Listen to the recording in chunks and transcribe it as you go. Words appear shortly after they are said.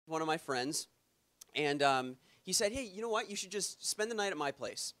one of my friends, and he said, hey, you know what? You should just spend the night at my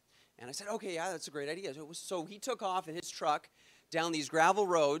place. And I said, okay, yeah, that's a great idea. So he took off in his truck down these gravel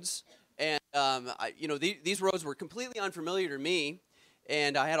roads, and these roads were completely unfamiliar to me.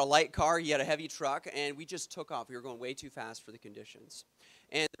 And I had a light car, he had a heavy truck, and we just took off. We were going way too fast for the conditions.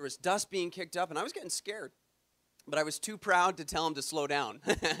 And there was dust being kicked up, and I was getting scared. But I was too proud to tell him to slow down.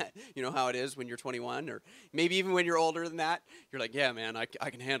 You know how it is when you're 21, or maybe even when you're older than that. You're like, yeah, man, I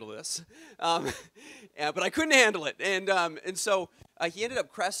can handle this. Yeah, but I couldn't handle it. And so he ended up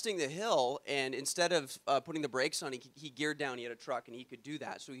cresting the hill, and instead of putting the brakes on, he geared down. He had a truck, and he could do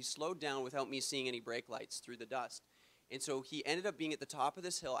that. So he slowed down without me seeing any brake lights through the dust. And so he ended up being at the top of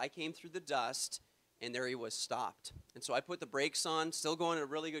this hill. I came through the dust, and there he was stopped. And so I put the brakes on, still going at a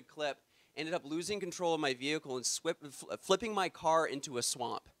really good clip, ended up losing control of my vehicle and flipping my car into a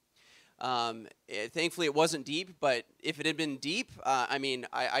swamp. Thankfully, it wasn't deep, but if it had been deep,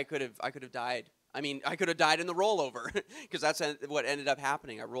 I could have died. I could have died in the rollover, because that's what ended up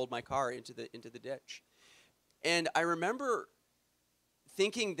happening. I rolled my car into the ditch. And I remember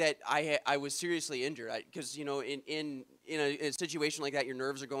thinking that I was seriously injured, because in a situation like that, your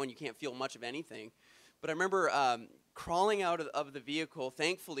nerves are going, you can't feel much of anything. But I remember crawling out of the vehicle,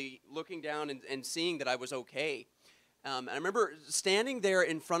 thankfully looking down and seeing that I was okay. And I remember standing there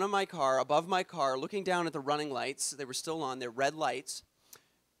in front of my car, above my car, looking down at the running lights. They were still on, they're red lights.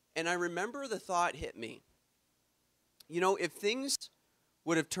 And I remember the thought hit me. If things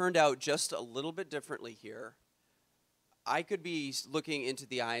would have turned out just a little bit differently here, I could be looking into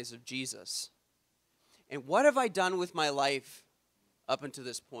the eyes of Jesus. And what have I done with my life up until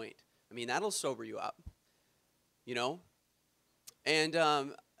this point? That'll sober you up, And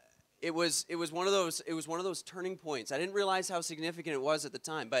it was one of those turning points. I didn't realize how significant it was at the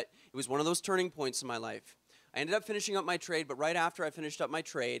time, but it was one of those turning points in my life. I ended up finishing up my trade, but right after I finished up my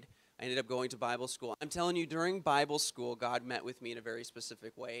trade, I ended up going to Bible school. I'm telling you, during Bible school, God met with me in a very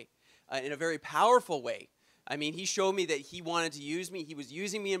specific way, in a very powerful way. He showed me that he wanted to use me. He was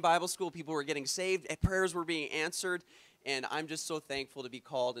using me in Bible school. People were getting saved. Prayers were being answered. And I'm just so thankful to be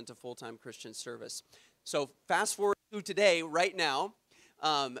called into full-time Christian service. So fast forward to today, right now,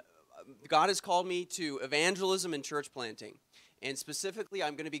 God has called me to evangelism and church planting. And specifically,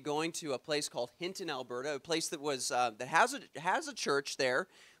 I'm going to be going to a place called Hinton, Alberta, a place that has a church there.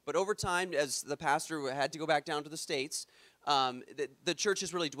 But over time, as the pastor had to go back down to the States, the church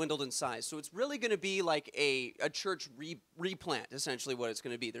has really dwindled in size. So it's really going to be like a church replant, essentially what it's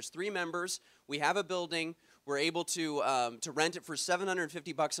going to be. There's 3 members. We have a building. We're able to rent it for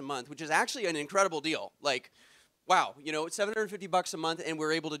 $750 a month, which is actually an incredible deal. Like, wow, it's $750 a month, and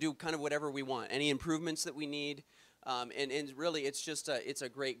we're able to do kind of whatever we want, any improvements that we need. And really, it's just it's a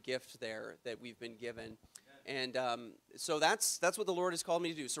great gift there that we've been given. And so that's what the Lord has called me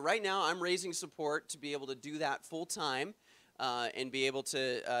to do. So right now, I'm raising support to be able to do that full time, and be able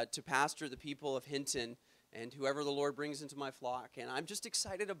to pastor the people of Hinton and whoever the Lord brings into my flock. And I'm just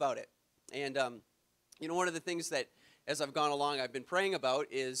excited about it. And one of the things that, as I've gone along, I've been praying about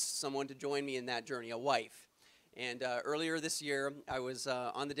is someone to join me in that journey, a wife. And earlier this year, I was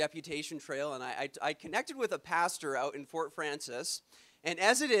on the deputation trail, and I connected with a pastor out in Fort Francis. And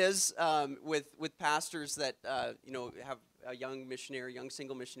as it is with pastors that have a young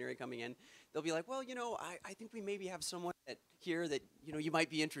single missionary coming in, they'll be like, well, I think we maybe have someone here that you might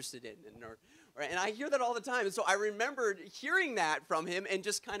be interested in, and I hear that all the time. And so I remembered hearing that from him and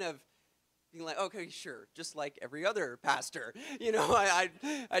just kind of being like, okay, sure, just like every other pastor,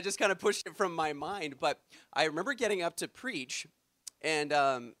 I just kind of pushed it from my mind. But I remember getting up to preach, and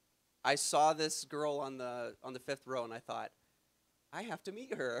I saw this girl on the 5th row, and I thought, I have to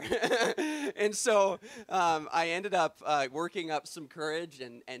meet her. And so I ended up working up some courage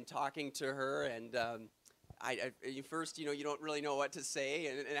and talking to her, and first, you don't really know what to say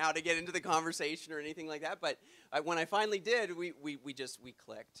and how to get into the conversation or anything like that. But when I finally did, we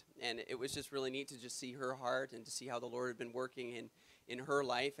clicked, and it was just really neat to just see her heart and to see how the Lord had been working in her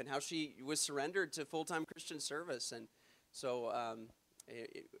life and how she was surrendered to full-time Christian service. And so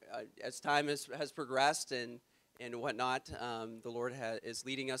as time has progressed and whatnot, the Lord is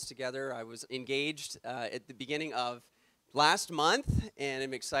leading us together. I was engaged at the beginning of last month, and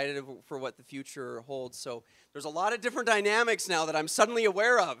I'm excited for what the future holds. So there's a lot of different dynamics now that I'm suddenly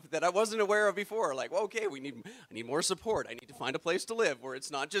aware of that I wasn't aware of before. Like, well, okay, I need more support. I need to find a place to live where it's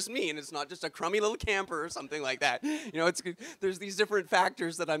not just me and it's not just a crummy little camper or something like that. There's these different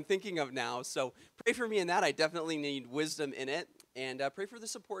factors that I'm thinking of now. So pray for me in that. I definitely need wisdom in it, and pray for the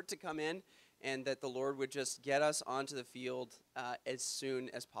support to come in, and that the Lord would just get us onto the field as soon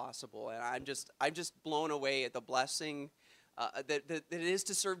as possible. And I'm just blown away at the blessing that it is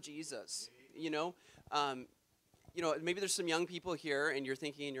to serve Jesus. Maybe there's some young people here, and you're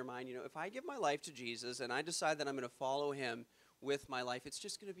thinking in your mind, if I give my life to Jesus and I decide that I'm going to follow him with my life, it's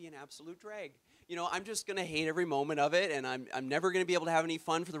just going to be an absolute drag. I'm just going to hate every moment of it, and I'm never going to be able to have any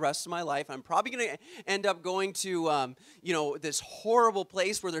fun for the rest of my life. I'm probably going to end up going to, this horrible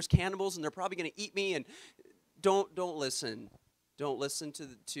place where there's cannibals, and they're probably going to eat me. And don't listen. Don't listen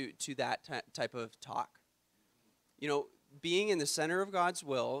to that type of talk. Being in the center of God's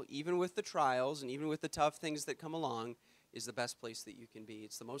will, even with the trials and even with the tough things that come along, is the best place that you can be.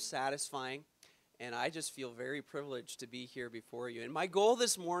 It's the most satisfying. And I just feel very privileged to be here before you. And my goal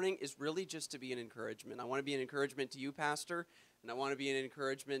this morning is really just to be an encouragement. I want to be an encouragement to you, Pastor, and I want to be an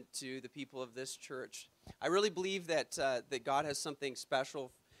encouragement to the people of this church. I really believe that God has something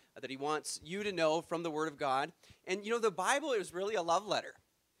special that he wants you to know from the Word of God. And, the Bible is really a love letter.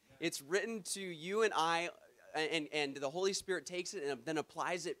 It's written to you and I, and the Holy Spirit takes it and then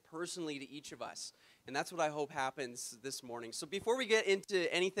applies it personally to each of us. And that's what I hope happens this morning. So before we get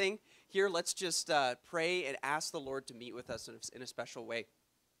into anything here, let's just pray and ask the Lord to meet with us in a special way.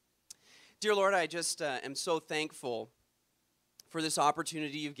 Dear Lord, I just am so thankful for this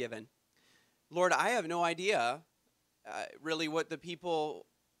opportunity you've given. Lord, I have no idea really what the people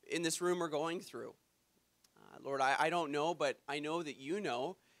in this room are going through. Lord, I don't know, but I know that you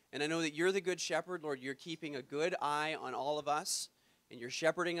know, and I know that you're the good shepherd. Lord, you're keeping a good eye on all of us. And you're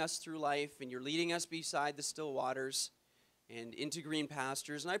shepherding us through life, and you're leading us beside the still waters and into green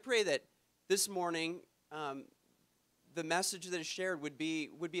pastures. And I pray that this morning, the message that is shared would be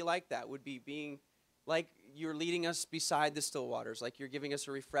like that, would be being like you're leading us beside the still waters, like you're giving us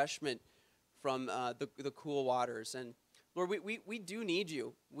a refreshment from the cool waters. And Lord, we do need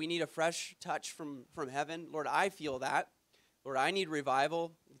you. We need a fresh touch from heaven. Lord, I feel that. Lord, I need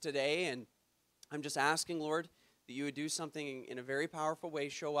revival today, and I'm just asking, Lord, that you would do something in a very powerful way,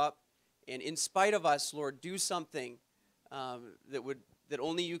 show up, and in spite of us, Lord, do something that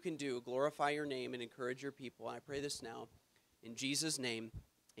only you can do, glorify your name and encourage your people. And I pray this now in Jesus' name,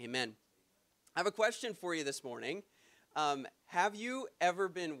 amen. I have a question for you this morning. Have you ever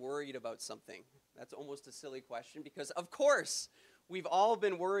been worried about something? That's almost a silly question because, of course, we've all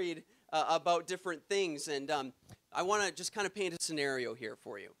been worried about different things, and I want to just kind of paint a scenario here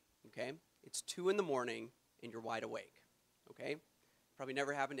for you, okay? It's 2 in the morning. And you're wide awake, okay? Probably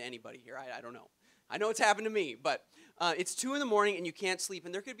never happened to anybody here. I don't know. I know it's happened to me, but it's 2 in the morning and you can't sleep,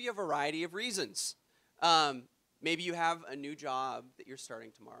 and there could be a variety of reasons. Maybe you have a new job that you're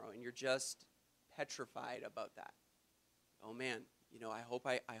starting tomorrow, and you're just petrified about that. Oh man, I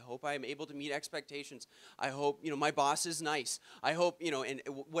hope I'm able to meet expectations. I hope my boss is nice. I hope and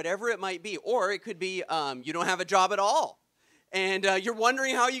whatever it might be, or it could be you don't have a job at all, and you're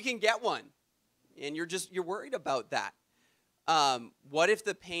wondering how you can get one. And you're worried about that. What if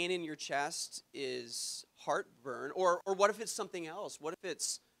the pain in your chest is heartburn? Or what if it's something else? What if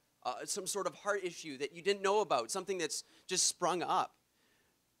it's some sort of heart issue that you didn't know about, something that's just sprung up?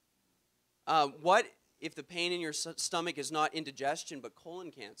 What if the pain in your stomach is not indigestion but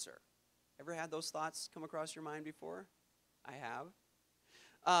colon cancer? Ever had those thoughts come across your mind before? I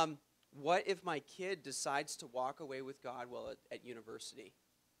have. What if my kid decides to walk away with God while at university?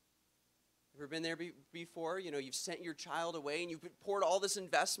 Ever been there before? You've sent your child away and you've poured all this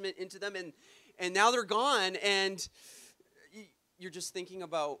investment into them, and now they're gone, and you're just thinking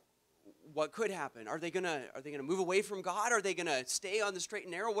about what could happen. Are they gonna move away from God? Are they gonna stay on the straight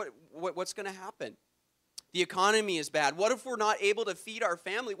and narrow? What's gonna happen? The economy is bad. What if we're not able to feed our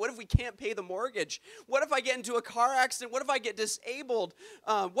family? What if we can't pay the mortgage? What if I get into a car accident? What if I get disabled?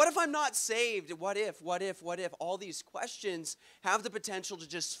 What if I'm not saved? What if? All these questions have the potential to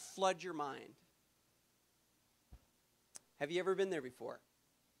just flood your mind. Have you ever been there before?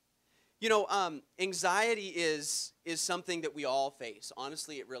 Anxiety is something that we all face.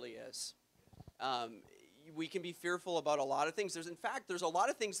 Honestly, it really is. We can be fearful about a lot of things. There's a lot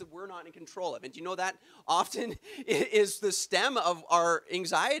of things that we're not in control of. And do you know that often is the stem of our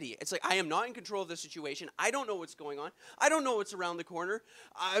anxiety? It's like, I am not in control of the situation. I don't know what's going on. I don't know what's around the corner.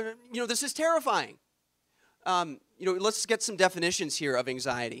 This is terrifying. Let's get some definitions here of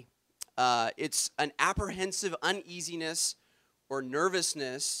anxiety. It's an apprehensive uneasiness or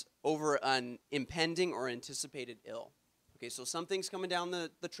nervousness over an impending or anticipated ill. Okay, so something's coming down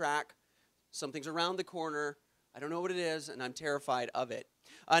the track. Something's around the corner. I don't know what it is, and I'm terrified of it.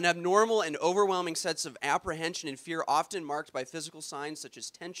 An abnormal and overwhelming sense of apprehension and fear, often marked by physical signs such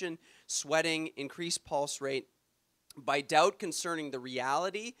as tension, sweating, increased pulse rate, by doubt concerning the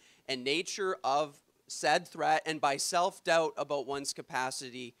reality and nature of said threat, and by self-doubt about one's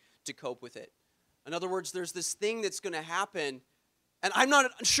capacity to cope with it. In other words, there's this thing that's going to happen, and I'm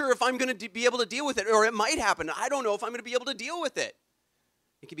not sure if I'm going to be able to deal with it, or it might happen. I don't know if I'm going to be able to deal with it.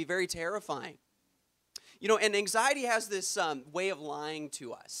 It can be very terrifying. And anxiety has this way of lying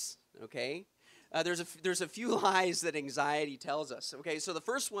to us, okay? There's a few lies that anxiety tells us, okay? So the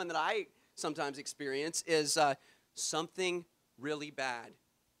first one that I sometimes experience is something really bad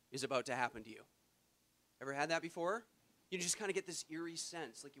is about to happen to you. Ever had that before? You just kind of get this eerie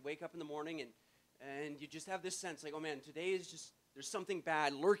sense, like you wake up in the morning and you just have this sense, like, oh man, today is just, there's something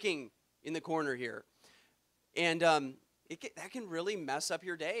bad lurking in the corner here. And that can really mess up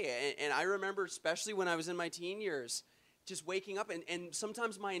your day. And I remember, especially when I was in my teen years, just waking up, and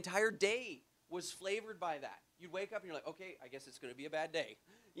sometimes my entire day was flavored by that. You'd wake up and you're like, okay, I guess it's going to be a bad day,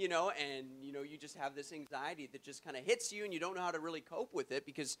 and you just have this anxiety that just kind of hits you, and you don't know how to really cope with it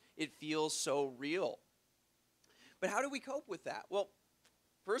because it feels so real. But how do we cope with that? Well,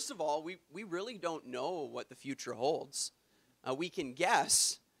 first of all, we really don't know what the future holds. We can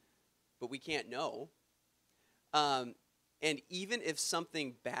guess, but we can't know. And even if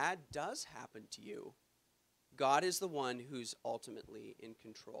something bad does happen to you, God is the one who's ultimately in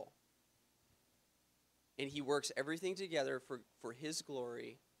control. And he works everything together for his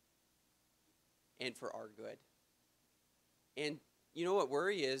glory and for our good. And you know what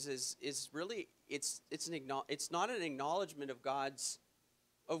worry is really, it's not an acknowledgement of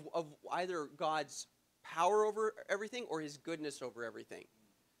of either God's power over everything or his goodness over everything.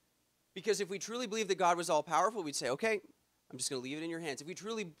 Because if we truly believed that God was all powerful, we'd say, okay, I'm just going to leave it in your hands. If we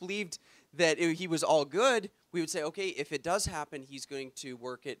truly believed that he was all good, we would say, okay, if it does happen, he's going to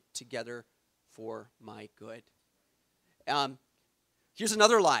work it together for my good. Here's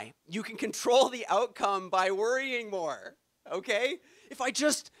another lie. You can control the outcome by worrying more, okay? If I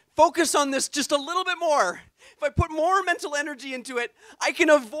just focus on this just a little bit more, if I put more mental energy into it, I can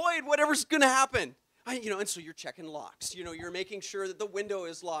avoid whatever's going to happen. And so you're checking locks. You're making sure that the window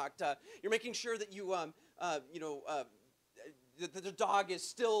is locked. You're making sure that the dog is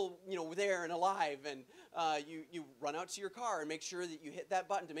still, there and alive, and you run out to your car and make sure that you hit that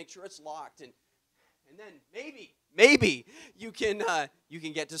button to make sure it's locked, and then maybe you can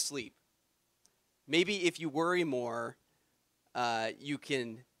get to sleep. Maybe if you worry more, you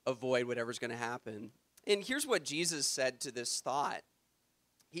can avoid whatever's going to happen. And here's what Jesus said to this thought.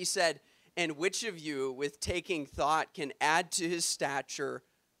 He said, "And which of you, with taking thought, can add to his stature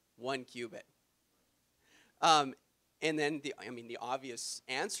 1 cubit?" And then the obvious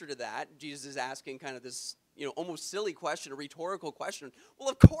answer to that, Jesus is asking kind of this, almost silly question, a rhetorical question. Well,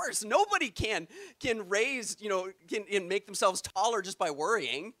 of course, nobody can raise, can make themselves taller just by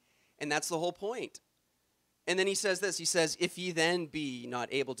worrying, and that's the whole point. And then he says this, he says, "If ye then be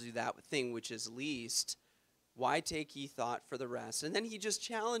not able to do that thing which is least, why take ye thought for the rest?" And then he just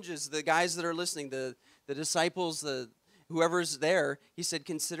challenges the guys that are listening, the disciples, whoever's there. He said,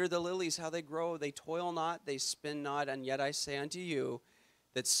 "Consider the lilies, how they grow. They toil not, they spin not. And yet I say unto you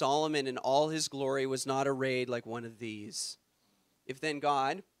that Solomon in all his glory was not arrayed like one of these. If then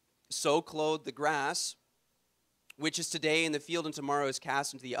God so clothed the grass, which is today in the field and tomorrow is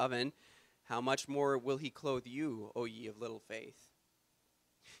cast into the oven, how much more will he clothe you, O ye of little faith?"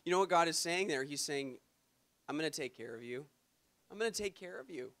 You know what God is saying there? He's saying, I'm going to take care of you. I'm going to take care of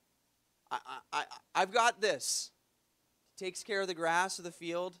you. I've got this. He takes care of the grass of the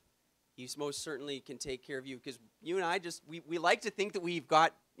field. He most certainly can take care of you, because you and I we like to think that we've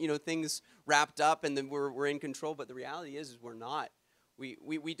got things wrapped up and then we're in control, but the reality is we're not.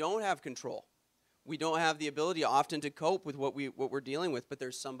 We don't have control. We don't have the ability often to cope with what we're dealing with, but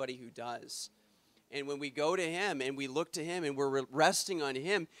there's somebody who does. And when we go to him and we look to him and we're resting on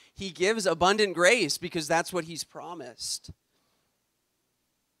him, he gives abundant grace because that's what he's promised.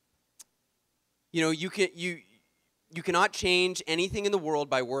 You cannot change anything in the world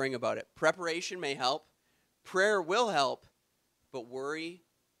by worrying about it. Preparation may help. Prayer will help. But worry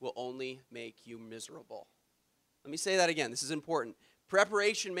will only make you miserable. Let me say that again. This is important.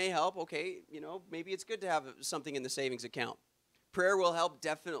 Preparation may help. Okay, maybe it's good to have something in the savings account. Prayer will help,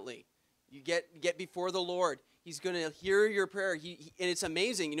 definitely. You get before the Lord. He's going to hear your prayer. And it's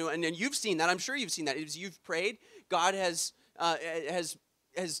amazing, and you've seen that. I'm sure you've seen that. As you've prayed, God has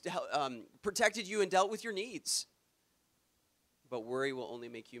protected you and dealt with your needs. But worry will only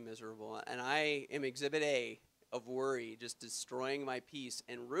make you miserable. And I am exhibit A of worry, just destroying my peace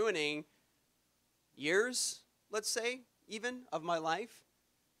and ruining years, let's say, even of my life.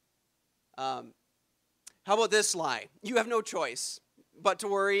 How about this lie? You have no choice but to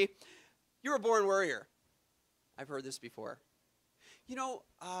worry. You're a born worrier. I've heard this before.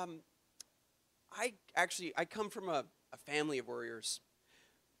 I come from a family of worriers.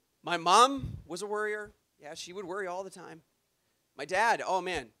 My mom was a worrier. Yeah, she would worry all the time. My dad, oh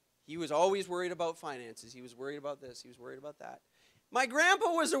man, he was always worried about finances. He was worried about this. He was worried about that. My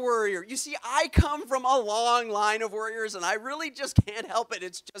grandpa was a worrier. You see, I come from a long line of worriers, and I really just can't help it.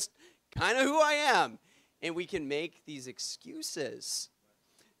 It's just kind of who I am. And we can make these excuses.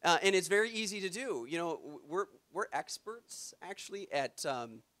 And it's very easy to do. You know, we're experts, actually, at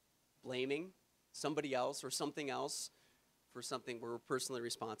blaming somebody else or something else for something we're personally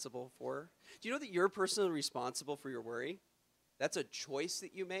responsible for. Do you know that you're personally responsible for your worry? That's a choice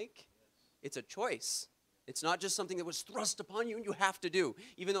that you make. It's a choice. It's not just something that was thrust upon you and you have to do,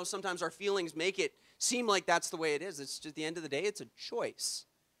 even though sometimes our feelings make it seem like that's the way it is. It's just, at the end of the day, it's a choice.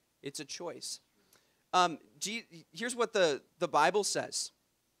 It's a choice. Here's what the Bible says.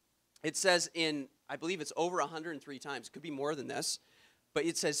 It says in, I believe it's over 103 times. It could be more than this. But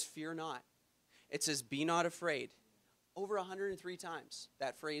it says, fear not. It says, be not afraid. Over 103 times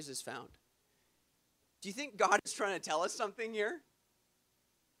that phrase is found. Do you think God is trying to tell us something here?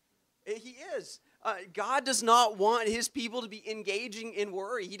 He is. God does not want his people to be engaging in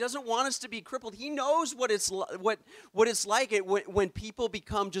worry. He doesn't want us to be crippled. He knows what it's like when people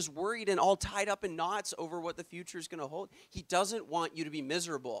become just worried and all tied up in knots over what the future is going to hold. He doesn't want you to be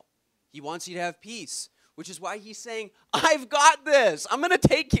miserable. He wants you to have peace, which is why he's saying, I've got this. I'm going to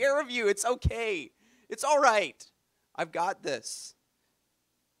take care of you. It's okay. It's all right. I've got this.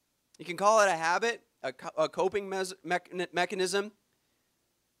 You can call it a habit, a coping mechanism.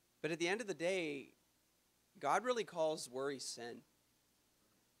 But at the end of the day, God really calls worry sin.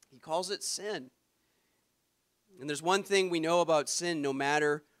 He calls it sin. And there's one thing we know about sin: no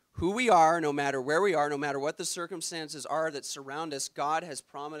matter who we are, no matter where we are, no matter what the circumstances are that surround us, God has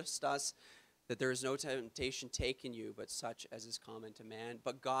promised us that there is no temptation taken you, but such as is common to man.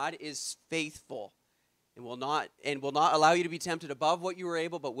 But God is faithful and will not allow you to be tempted above what you are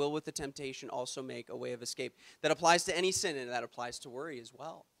able, but will with the temptation also make a way of escape. That applies to any sin, and that applies to worry as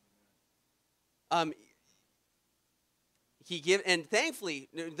well. And thankfully,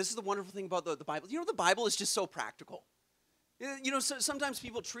 this is the wonderful thing about the Bible. You know, the Bible is just so practical. You know, sometimes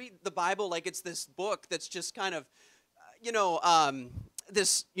people treat the Bible like it's this book that's just kind of,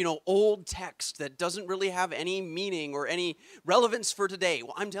 this, old text that doesn't really have any meaning or any relevance for today.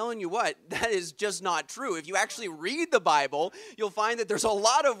 Well, I'm telling you what, that is just not true. If you actually read the Bible, you'll find that there's a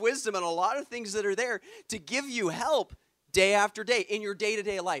lot of wisdom and a lot of things that are there to give you help day after day in your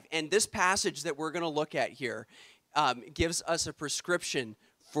day-to-day life. And this passage that we're going to look at here gives us a prescription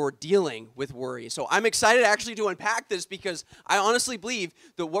for dealing with worry. So I'm excited actually to unpack this, because I honestly believe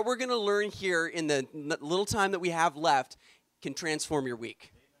that what we're going to learn here in the little time that we have left can transform your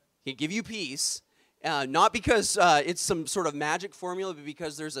week. Can give you peace, not because it's some sort of magic formula, but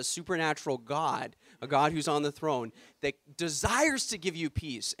because there's a supernatural God, a God who's on the throne, that desires to give you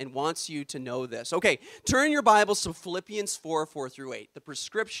peace and wants you to know this. Okay, turn your Bibles to Philippians 4:4-8, the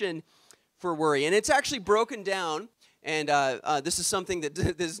prescription for worry. And it's actually broken down, and this is something that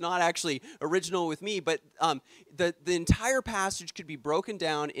is not actually original with me, but the entire passage could be broken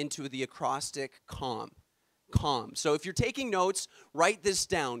down into the acrostic CALM. CALM. So if you're taking notes, write this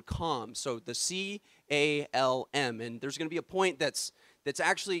down, CALM. So the C-A-L-M. And there's going to be a point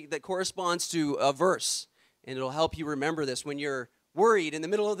that corresponds to a verse, and it'll help you remember this when you're worried in the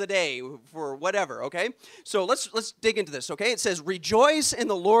middle of the day for whatever, okay? So let's dig into this, okay? It says, rejoice in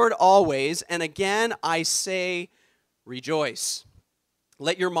the Lord always, and again I say rejoice.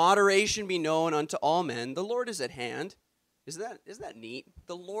 Let your moderation be known unto all men. The Lord is at hand. Isn't that neat?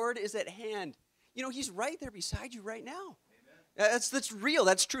 The Lord is at hand. You know, he's right there beside you right now. That's real.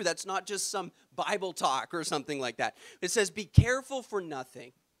 That's true. That's not just some Bible talk or something like that. It says, be careful for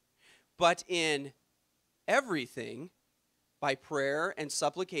nothing, but in everything, by prayer and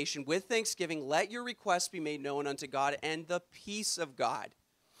supplication, with thanksgiving, let your requests be made known unto God, and the peace of God,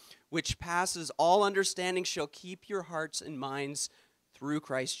 which passes all understanding, shall keep your hearts and minds through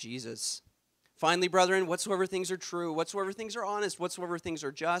Christ Jesus. Finally, brethren, whatsoever things are true, whatsoever things are honest, whatsoever things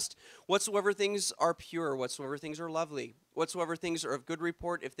are just, whatsoever things are pure, whatsoever things are lovely, whatsoever things are of good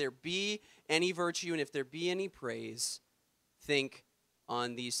report, if there be any virtue and if there be any praise, think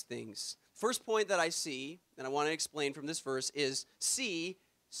on these things. First point that I see, and I want to explain from this verse, is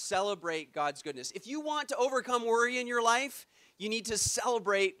celebrate God's goodness. If you want to overcome worry in your life, you need to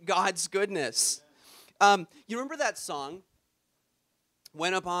celebrate God's goodness. You remember that song?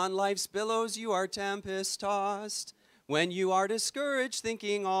 When upon life's billows you are tempest-tossed, when you are discouraged,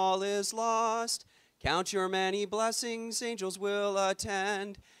 thinking all is lost, count your many blessings, angels will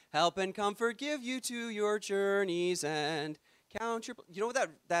attend, help and comfort give you to your journey's end. You know what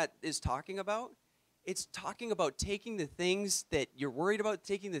that is talking about? it's talking about taking the things that you're worried about,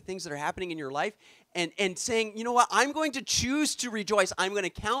 taking the things that are happening in your life, and saying, you know what, I'm going to choose to rejoice. I'm going to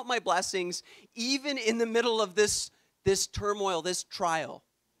count my blessings even in the middle of this turmoil, this trial.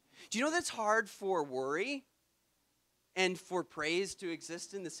 Do you know that's hard for worry and for praise to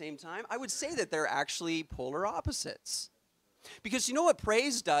exist in the same time? I would say that they're actually polar opposites. Because you know what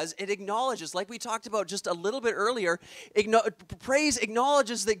praise does? It acknowledges, like we talked about just a little bit earlier, praise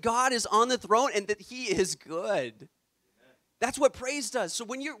acknowledges that God is on the throne and that he is good. That's what praise does. So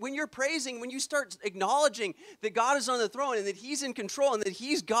when you're praising, when you start acknowledging that God is on the throne and that he's in control and that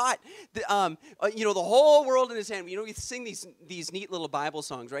he's got the whole world in his hand. You know, we sing these neat little Bible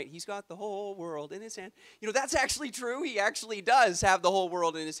songs, right? He's got the whole world in his hand. You know, that's actually true. He actually does have the whole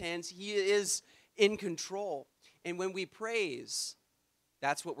world in his hands. He is in control. And when we praise,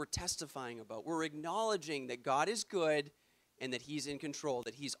 that's what we're testifying about. We're acknowledging that God is good and that he's in control,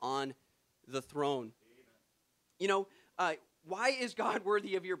 that he's on the throne. You know, why is God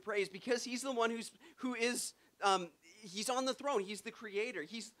worthy of your praise? Because he's the one who is he's on the throne. He's the creator.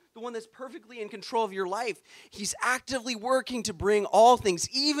 He's the one that's perfectly in control of your life. He's actively working to bring all things,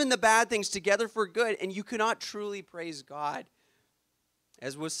 even the bad things, together for good. And you cannot truly praise God,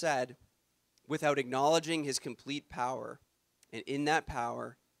 as was said, without acknowledging his complete power, and in that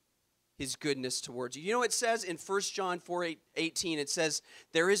power, his goodness towards you. You know, it says in 1 John 4:18, it says,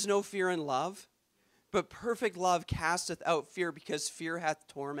 there is no fear in love, but perfect love casteth out fear, because fear hath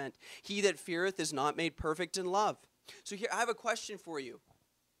torment. He that feareth is not made perfect in love. So here, I have a question for you.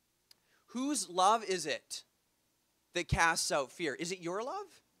 Whose love is it that casts out fear? Is it your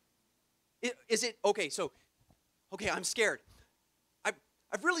love? Is it, okay, I'm scared.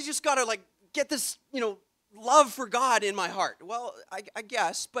 I've really just got to, get this, love for God in my heart. Well, I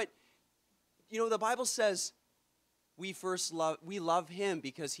guess, but, the Bible says we love him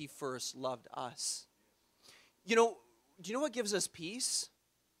because he first loved us. Do you know what gives us peace?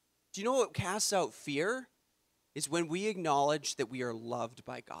 Do you know what casts out fear? Is when we acknowledge that we are loved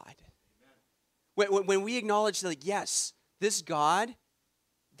by God. When we acknowledge that, yes, this God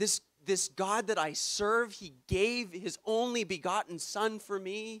that I serve, he gave his only begotten son for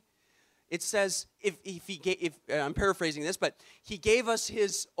me. It says, if I'm paraphrasing this, but he gave us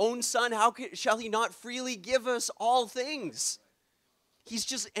his own son, shall he not freely give us all things?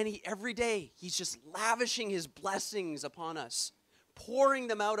 Every day, he's just lavishing his blessings upon us, pouring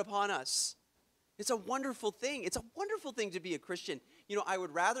them out upon us. It's a wonderful thing. It's a wonderful thing to be a Christian. I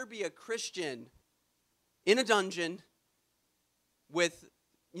would rather be a Christian in a dungeon with,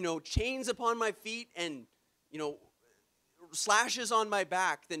 chains upon my feet and, slashes on my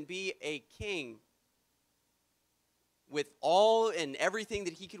back than be a king with all and everything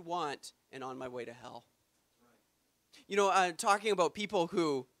that he could want and on my way to hell. Talking about people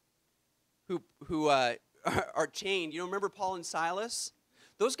who are chained. Remember Paul and Silas?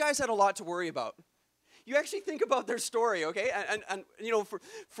 Those guys had a lot to worry about. You actually think about their story, okay? And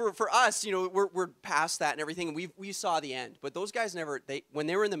for us, we're past that and everything, and we saw the end. But those guys when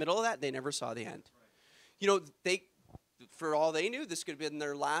they were in the middle of that, they never saw the end. For all they knew, this could have been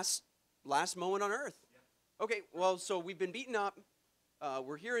their last moment on earth. Okay, well, so we've been beaten up.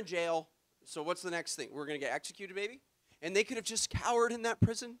 We're here in jail. So what's the next thing? We're going to get executed, maybe? And they could have just cowered in that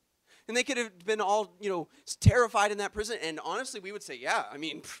prison. And they could have been all, terrified in that prison. And honestly, we would say, yeah,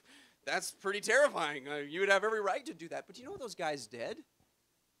 that's pretty terrifying. You would have every right to do that. But you know what those guys did?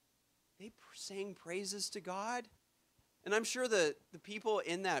 They sang praises to God. And I'm sure the people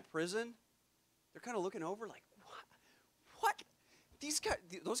in that prison, they're kind of looking over like, what?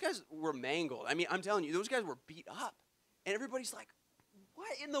 Those guys were mangled. I'm telling you, those guys were beat up. And everybody's like, what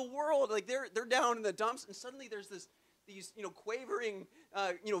in the world? Like they're down in the dumps, and suddenly there's these quavering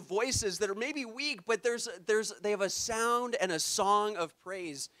voices that are maybe weak, but they have a sound and a song of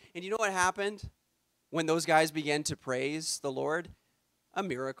praise. And you know what happened when those guys began to praise the Lord? A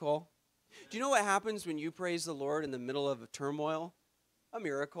miracle. Do you know what happens when you praise the Lord in the middle of a turmoil? A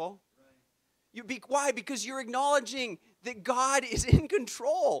miracle. Why? Because you're acknowledging that God is in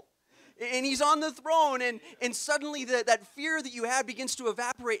control. And he's on the throne, and suddenly that fear that you had begins to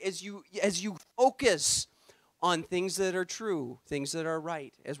evaporate as you focus on things that are true, things that are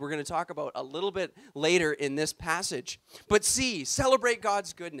right, as we're going to talk about a little bit later in this passage. But C, celebrate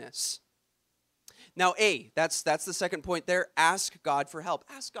God's goodness. Now A, that's the second point there. Ask God for help.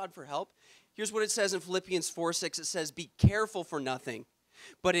 Ask God for help. Here's what it says in Philippians 4:6. It says, be careful for nothing,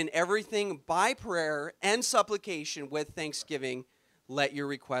 but in everything by prayer and supplication with thanksgiving, let your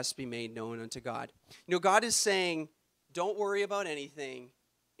requests be made known unto God. God is saying, don't worry about anything.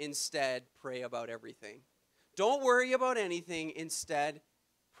 Instead, pray about everything. Don't worry about anything. Instead,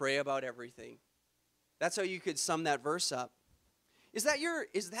 pray about everything. That's how you could sum that verse up. Is that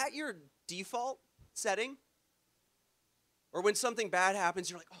your default setting? Or when something bad happens,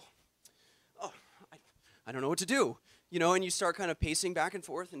 you're like, I don't know what to do. And you start kind of pacing back and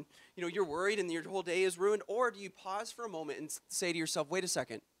forth, and, you're worried and your whole day is ruined. Or do you pause for a moment and say to yourself, wait a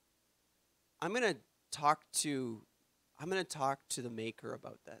second, I'm going to talk to the Maker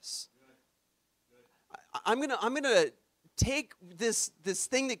about this. I'm gonna take this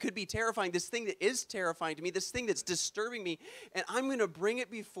thing that could be terrifying, this thing that is terrifying to me, this thing that's disturbing me, and I'm gonna bring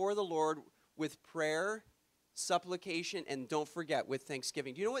it before the Lord with prayer, supplication, and don't forget, with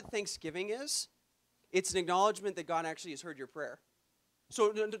thanksgiving. Do you know what thanksgiving is? It's an acknowledgement that God actually has heard your prayer.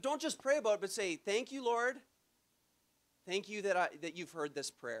 So don't just pray about it, but say, thank you, Lord. Thank you that you've heard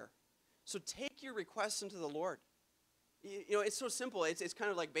this prayer. So take your requests into the Lord. It's so simple. It's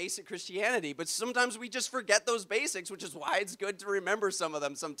kind of like basic Christianity, but sometimes we just forget those basics, which is why it's good to remember some of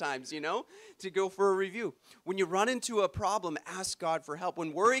them sometimes, to go for a review. When you run into a problem, ask God for help.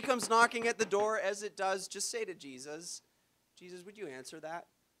 When worry comes knocking at the door, as it does, just say to Jesus, would you answer that?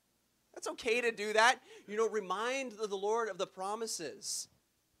 That's okay to do that. Remind the Lord of the promises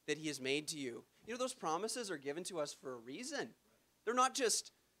that he has made to you. Those promises are given to us for a reason. They're not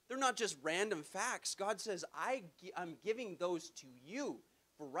just random facts. God says, I'm giving those to you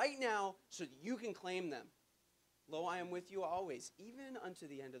for right now so that you can claim them. Lo, I am with you always, even unto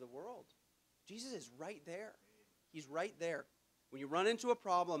the end of the world. Jesus is right there. He's right there. When you run into a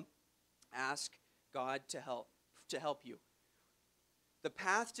problem, ask God to help you. The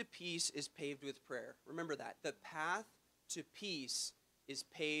path to peace is paved with prayer. Remember that. The path to peace is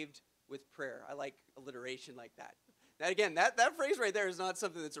paved with prayer. I like alliteration like that. Again, that phrase right there is not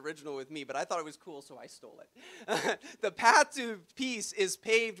something that's original with me, but I thought it was cool, so I stole it. The path to peace is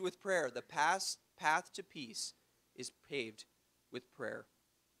paved with prayer. The path to peace is paved with prayer.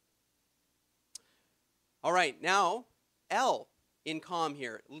 All right, now, L in calm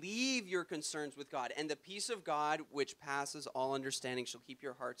here. Leave your concerns with God, and the peace of God, which passes all understanding, shall keep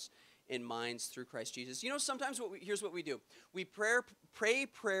your hearts and minds through Christ Jesus. Sometimes here's what we do. We pray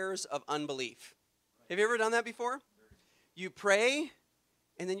prayers of unbelief. Have you ever done that before? You pray,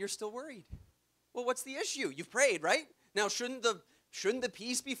 and then you're still worried. Well, what's the issue? You've prayed, right? Now, shouldn't the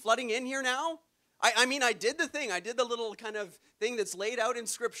peace be flooding in here now? I mean, I did the thing. I did the little kind of thing that's laid out in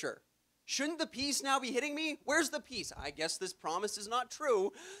Scripture. Shouldn't the peace now be hitting me? Where's the peace? I guess this promise is not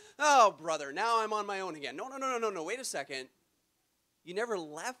true. Oh, brother, now I'm on my own again. No. Wait a second. You never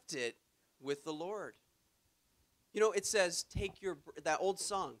left it with the Lord. It says, that old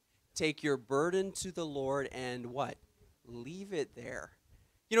song, take your burden to the Lord and what? Leave it there.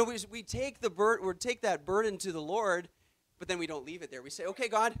 We take that burden to the Lord, but then we don't leave it there. We say, okay,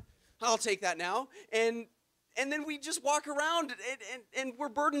 God, I'll take that now. And then we just walk around and we're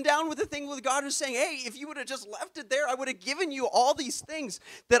burdened down with the thing with God who's saying, hey, if you would have just left it there, I would have given you all these things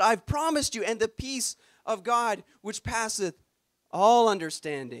that I've promised you. And the peace of God, which passeth all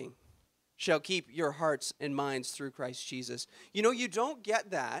understanding, shall keep your hearts and minds through Christ Jesus. You don't get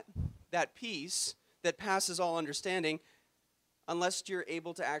that peace that passes all understanding unless you're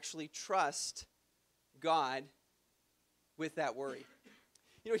able to actually trust God with that worry.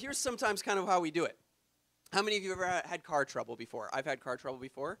 Here's sometimes kind of how we do it. How many of you have ever had car trouble before? I've had car trouble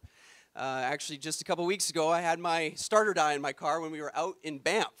before. Actually, just a couple weeks ago, I had my starter die in my car when we were out in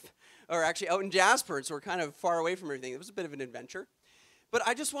Banff, or actually out in Jasper, so we're kind of far away from everything. It was a bit of an adventure. But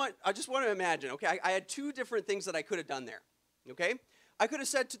I just want to imagine, okay, I had two different things that I could have done there, okay? I could have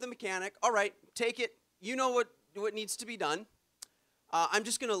said to the mechanic, all right, take it. You know what needs to be done. I'm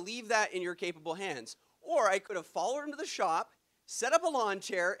just going to leave that in your capable hands. Or I could have followed him to the shop, set up a lawn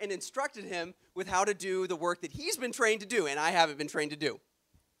chair, and instructed him with how to do the work that he's been trained to do, and I haven't been trained to do.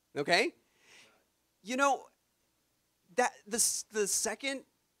 Okay? That the second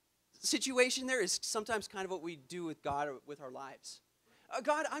situation there is sometimes kind of what we do with God or with our lives.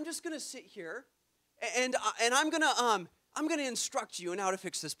 God, I'm just going to sit here, and I'm going to instruct you on how to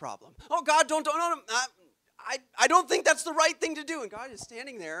fix this problem. Oh, God, don't I don't think that's the right thing to do. And God is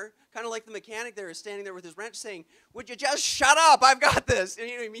standing there, kind of like the mechanic there is standing there with his wrench saying, would you just shut up? I've got this. And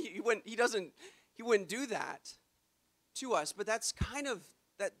he wouldn't do that to us. But that's kind of,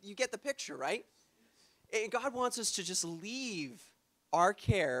 that you get the picture, right? And God wants us to just leave our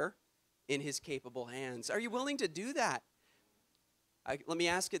care in his capable hands. Are you willing to do that? Let me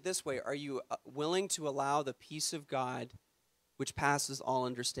ask it this way. Are you willing to allow the peace of God, which passes all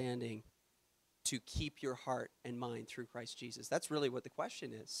understanding, to keep your heart and mind through Christ Jesus? That's really what the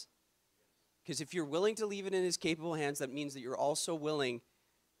question is. Because if you're willing to leave it in his capable hands, that means that you're also willing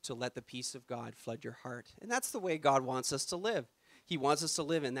to let the peace of God flood your heart. And that's the way God wants us to live. He wants us to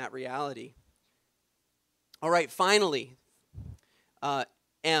live in that reality. All right, finally,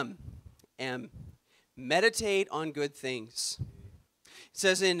 M. Meditate on good things. It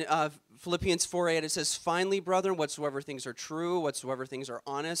says in Philippians 4:8, it says, finally, brethren, whatsoever things are true, whatsoever things are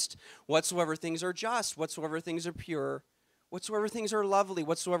honest, whatsoever things are just, whatsoever things are pure, whatsoever things are lovely,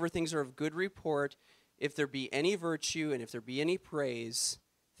 whatsoever things are of good report, if there be any virtue and if there be any praise,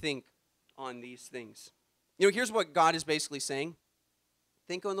 think on these things. You know, here's what God is basically saying.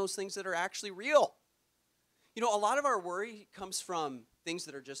 Think on those things that are actually real. You know, a lot of our worry comes from things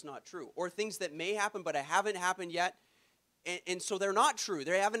that are just not true, or things that may happen but haven't happened yet, and so they're not true.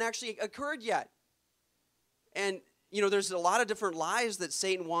 They haven't actually occurred yet. And, you know, there's a lot of different lies that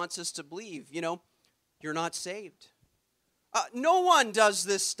Satan wants us to believe. You know, you're not saved. No one does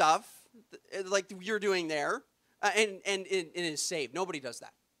this stuff like you're doing there and is saved. Nobody does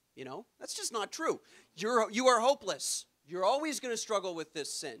that. You know, that's just not true. You are hopeless. You're always going to struggle with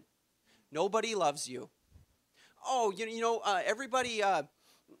this sin. Nobody loves you. Oh, everybody,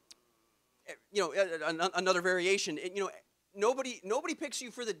 another variation, you know, nobody picks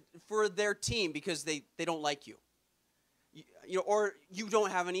you for their team because they don't like you. You know, or you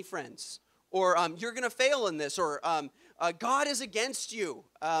don't have any friends, or you're going to fail in this, or God is against you.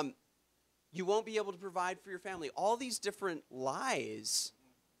 You won't be able to provide for your family. All these different lies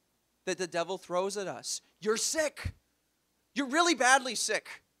that the devil throws at us. You're sick. You're really badly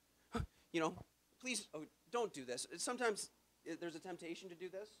sick. You know, please don't do this. Sometimes there's a temptation to do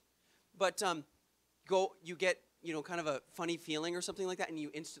this, but you get, you know, kind of a funny feeling or something like that, and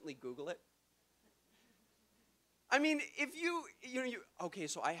you instantly Google it. I mean, if okay,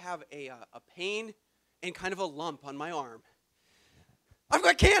 so I have a pain and kind of a lump on my arm. I've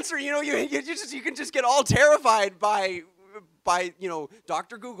got cancer. You know, you can just get all terrified by you know,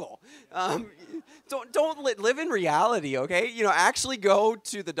 Dr. Google. Don't live in reality, okay? You know, actually go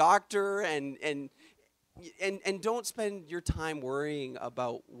to the doctor and don't spend your time worrying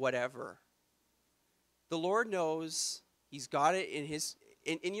about whatever. The Lord knows. He's got it in his,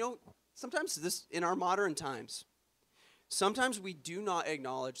 and you know, sometimes this, in our modern times, sometimes we do not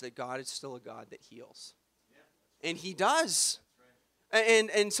acknowledge that God is still a God that heals. Yeah, and he does. Right.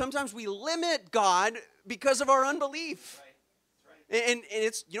 And sometimes we limit God because of our unbelief. Right. Right. And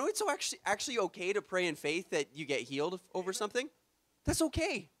it's, you know, it's actually okay to pray in faith that you get healed over something. That's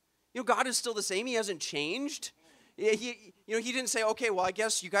okay. You know, God is still the same. He hasn't changed. He didn't say, okay, well, I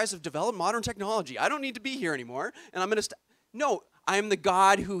guess you guys have developed modern technology. I don't need to be here anymore, and I'm going to No, I am the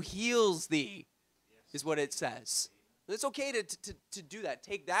God who heals thee, is what it says. It's okay to do that.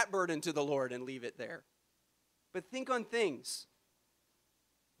 Take that burden to the Lord and leave it there. But think on things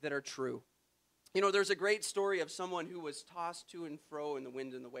that are true. You know, there's a great story of someone who was tossed to and fro in the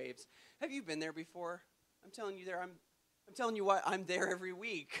wind and the waves. Have you been there before? I'm telling you there. I'm telling you what, I'm there every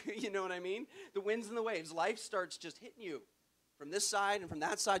week. You know what I mean? The winds and the waves. Life starts just hitting you from this side and from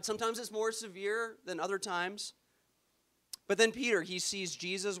that side. Sometimes it's more severe than other times. But then Peter, he sees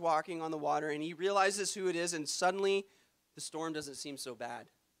Jesus walking on the water, and he realizes who it is, and suddenly the storm doesn't seem so bad.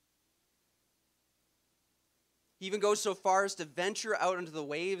 He even goes so far as to venture out into the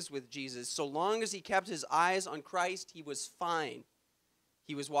waves with Jesus. So long as he kept his eyes on Christ, he was fine.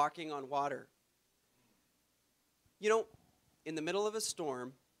 He was walking on water. You know, in the middle of a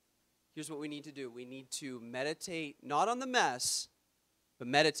storm, here's what we need to do. We need to meditate not on the mess, but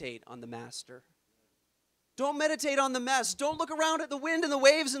meditate on the master. Don't meditate on the mess. Don't look around at the wind and the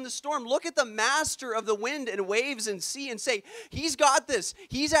waves and the storm. Look at the master of the wind and waves and sea and say, he's got this.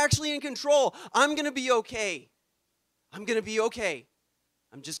 He's actually in control. I'm going to be okay. I'm going to be okay.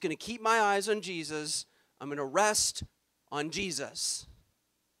 I'm just going to keep my eyes on Jesus. I'm going to rest on Jesus.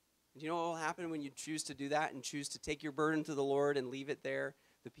 Do you know what will happen when you choose to do that and choose to take your burden to the Lord and leave it there?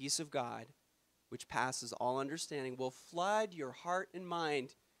 The peace of God, which passes all understanding, will flood your heart and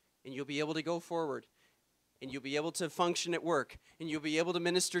mind, and you'll be able to go forward, and you'll be able to function at work, and you'll be able to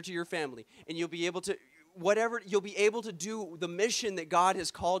minister to your family, and you'll be able to, you'll be able to do the mission that God has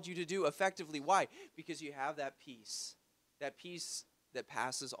called you to do effectively. Why? Because you have that peace that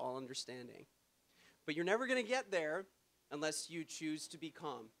passes all understanding. But you're never going to get there unless you choose to be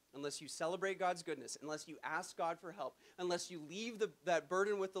calm, unless you celebrate God's goodness, unless you ask God for help, unless you leave that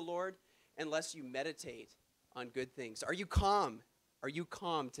burden with the Lord, unless you meditate on good things. Are you calm? Are you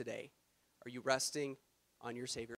calm today? Are you resting on your Savior?